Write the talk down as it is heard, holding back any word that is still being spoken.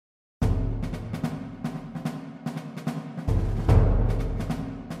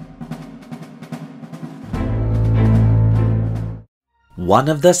One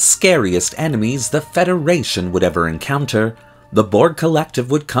of the scariest enemies the Federation would ever encounter, the Borg Collective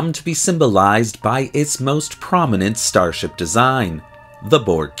would come to be symbolized by its most prominent starship design, the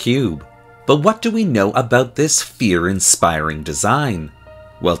Borg Cube. But what do we know about this fear-inspiring design?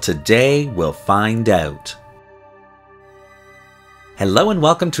 Well, today we'll find out. Hello and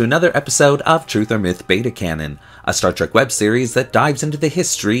welcome to another episode of Truth or Myth Beta Canon, a Star Trek web series that dives into the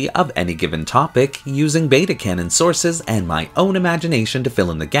history of any given topic using beta canon sources and my own imagination to fill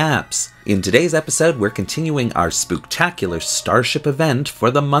in the gaps. In today's episode, we're continuing our spooktacular Starship event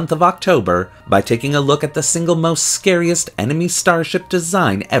for the month of October by taking a look at the single most scariest enemy starship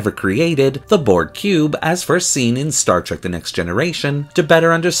design ever created, the Borg Cube, as first seen in Star Trek The Next Generation, to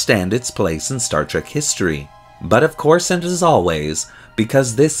better understand its place in Star Trek history. But of course, and as always,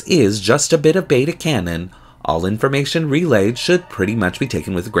 because this is just a bit of beta canon, all information relayed should pretty much be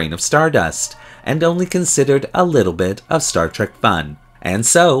taken with a grain of stardust, and only considered a little bit of Star Trek fun. And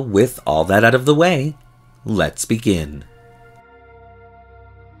so, with all that out of the way, let's begin.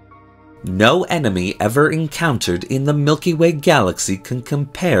 No enemy ever encountered in the Milky Way galaxy can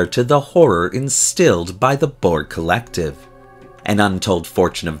compare to the horror instilled by the Borg Collective. An untold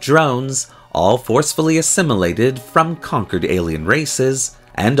fortune of drones, all forcefully assimilated from conquered alien races,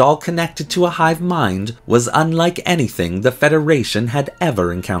 and all connected to a hive mind, was unlike anything the Federation had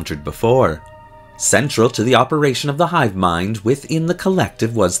ever encountered before. Central to the operation of the hive mind within the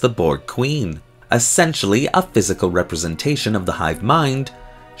collective was the Borg Queen. Essentially a physical representation of the hive mind,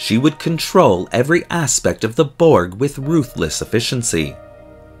 she would control every aspect of the Borg with ruthless efficiency.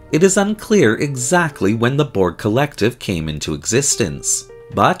 It is unclear exactly when the Borg Collective came into existence.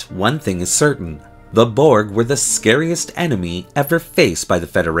 But one thing is certain, the Borg were the scariest enemy ever faced by the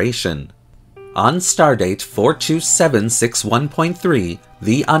Federation. On Stardate 42761.3,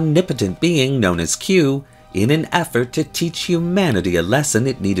 the omnipotent being known as Q, in an effort to teach humanity a lesson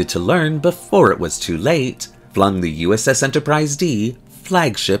it needed to learn before it was too late, flung the USS Enterprise D,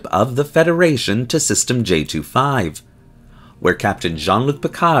 flagship of the Federation, to System J25, where Captain Jean-Luc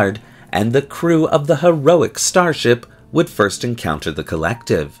Picard and the crew of the heroic starship would first encounter the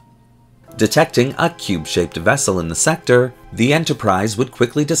collective. Detecting a cube-shaped vessel in the sector, the Enterprise would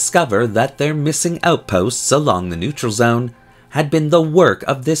quickly discover that their missing outposts along the neutral zone had been the work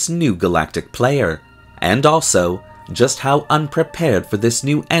of this new galactic player, and also just how unprepared for this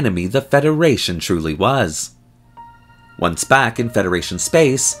new enemy the Federation truly was. Once back in Federation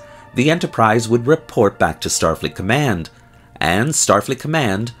space, the Enterprise would report back to Starfleet Command, and Starfleet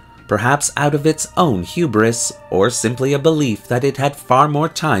Command, perhaps out of its own hubris, or simply a belief that it had far more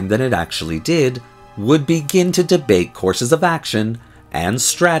time than it actually did, would begin to debate courses of action and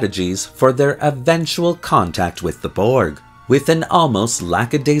strategies for their eventual contact with the Borg. With an almost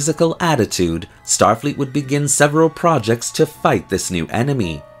lackadaisical attitude, Starfleet would begin several projects to fight this new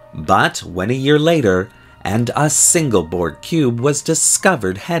enemy. But when a year later, and a single Borg Cube was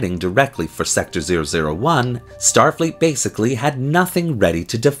discovered heading directly for Sector 001, Starfleet basically had nothing ready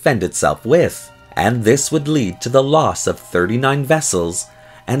to defend itself with, and this would lead to the loss of 39 vessels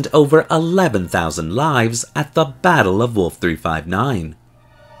and over 11,000 lives at the Battle of Wolf 359.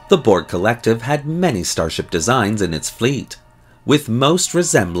 The Borg Collective had many starship designs in its fleet, with most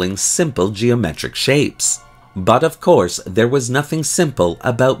resembling simple geometric shapes. But of course, there was nothing simple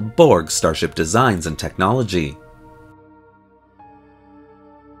about Borg starship designs and technology.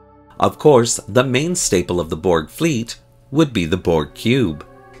 Of course, the main staple of the Borg fleet would be the Borg Cube.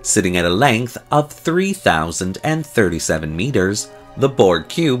 Sitting at a length of 3,037 meters, the Borg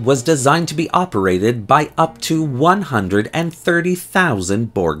Cube was designed to be operated by up to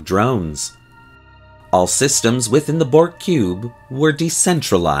 130,000 Borg drones. All systems within the Borg Cube were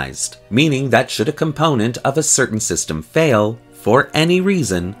decentralized, meaning that should a component of a certain system fail, for any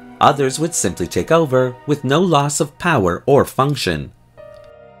reason, others would simply take over with no loss of power or function.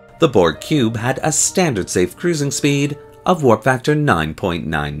 The Borg Cube had a standard safe cruising speed of warp factor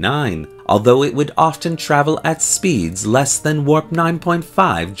 9.99, although it would often travel at speeds less than warp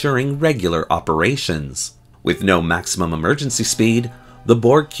 9.5 during regular operations. With no maximum emergency speed, the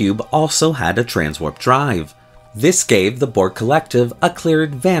Borg Cube also had a transwarp drive. This gave the Borg Collective a clear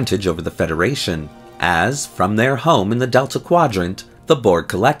advantage over the Federation, as, from their home in the Delta Quadrant, the Borg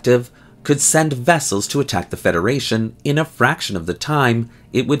Collective could send vessels to attack the Federation in a fraction of the time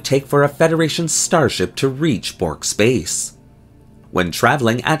it would take for a Federation starship to reach Borg space. When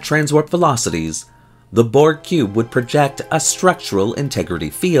traveling at transwarp velocities, the Borg Cube would project a structural integrity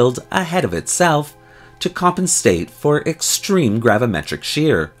field ahead of itself to compensate for extreme gravimetric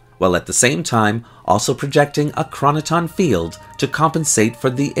shear, while at the same time also projecting a chronoton field to compensate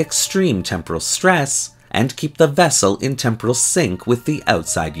for the extreme temporal stress and keep the vessel in temporal sync with the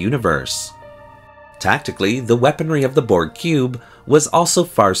outside universe. Tactically, the weaponry of the Borg Cube was also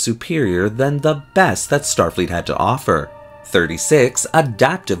far superior than the best that Starfleet had to offer. 36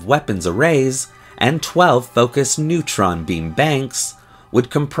 adaptive weapons arrays and 12 focused neutron beam banks would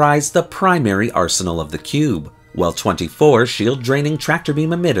comprise the primary arsenal of the cube, while 24 shield-draining tractor beam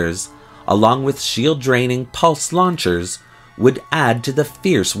emitters, along with shield-draining pulse launchers, would add to the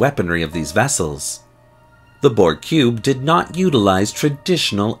fierce weaponry of these vessels. The Borg Cube did not utilize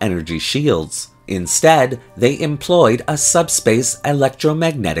traditional energy shields. Instead, they employed a subspace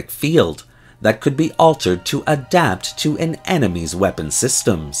electromagnetic field that could be altered to adapt to an enemy's weapon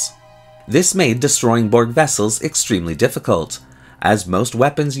systems. This made destroying Borg vessels extremely difficult, as most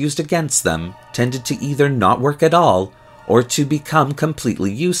weapons used against them tended to either not work at all or to become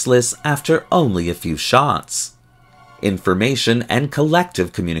completely useless after only a few shots. Information and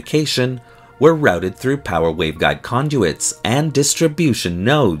collective communication were routed through power waveguide conduits and distribution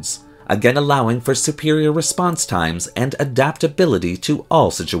nodes, again allowing for superior response times and adaptability to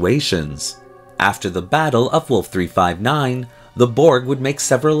all situations. After the Battle of Wolf 359, the Borg would make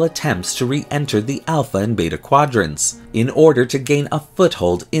several attempts to re-enter the Alpha and Beta quadrants in order to gain a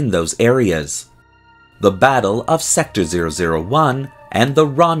foothold in those areas. The Battle of Sector 001 and the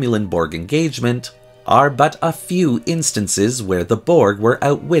Romulan Borg engagement are but a few instances where the Borg were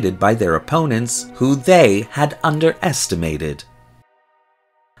outwitted by their opponents who they had underestimated.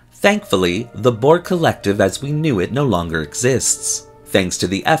 Thankfully, the Borg Collective as we knew it no longer exists. Thanks to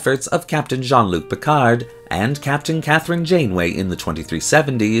the efforts of Captain Jean-Luc Picard and Captain Catherine Janeway in the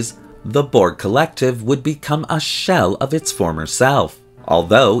 2370s, the Borg Collective would become a shell of its former self.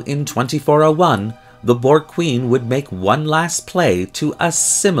 Although in 2401, the Borg Queen would make one last play to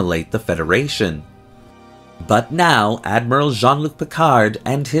assimilate the Federation. But now Admiral Jean-Luc Picard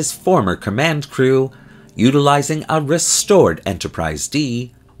and his former command crew, utilizing a restored Enterprise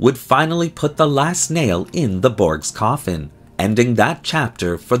D, would finally put the last nail in the Borg's coffin, ending that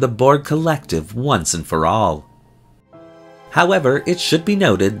chapter for the Borg Collective once and for all. However, it should be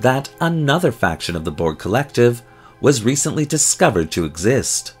noted that another faction of the Borg Collective was recently discovered to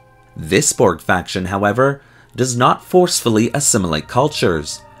exist. This Borg faction, however, does not forcefully assimilate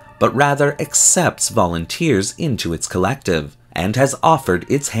cultures, but rather accepts volunteers into its collective, and has offered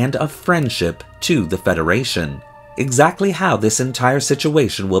its hand of friendship to the Federation. Exactly how this entire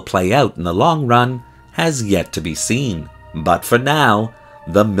situation will play out in the long run has yet to be seen. But for now,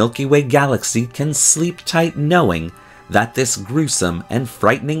 the Milky Way galaxy can sleep tight knowing that this gruesome and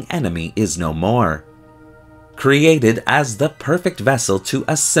frightening enemy is no more. Created as the perfect vessel to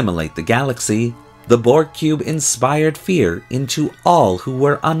assimilate the galaxy, the Borg Cube inspired fear into all who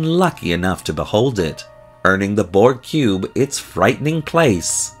were unlucky enough to behold it, earning the Borg Cube its frightening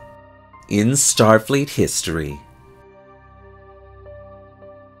place in Starfleet history.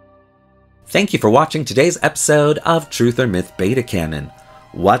 Thank you for watching today's episode of Truth or Myth Beta Canon.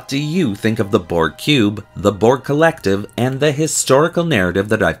 What do you think of the Borg Cube, the Borg Collective, and the historical narrative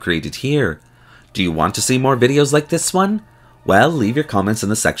that I've created here? Do you want to see more videos like this one? Well, leave your comments in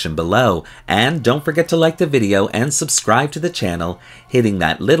the section below, and don't forget to like the video and subscribe to the channel, hitting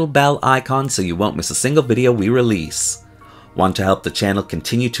that little bell icon so you won't miss a single video we release. Want to help the channel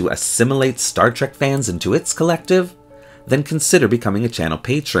continue to assimilate Star Trek fans into its collective? Then consider becoming a channel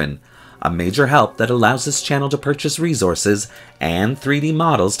patron, a major help that allows this channel to purchase resources and 3D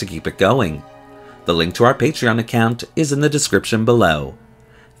models to keep it going. The link to our Patreon account is in the description below.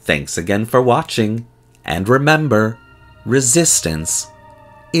 Thanks again for watching, and remember, resistance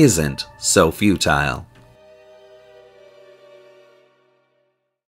isn't so futile.